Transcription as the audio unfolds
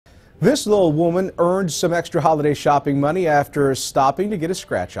This Lowell woman earned some extra holiday shopping money after stopping to get a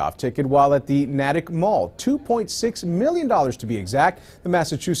scratch-off ticket while at the Natick Mall. $2.6 million to be exact. The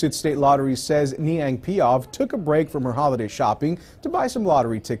Massachusetts State Lottery says Niang Piov took a break from her holiday shopping to buy some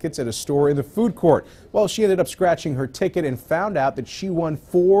lottery tickets at a store in the food court. Well, she ended up scratching her ticket and found out that she won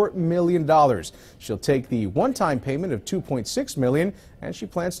 $4 million. She'll take the one-time payment of $2.6 million, and she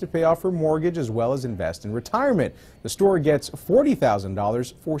plans to pay off her mortgage as well as invest in retirement. The store gets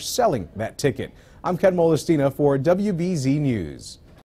 $40,000 for selling that ticket. I'm Molestina for WBZ News.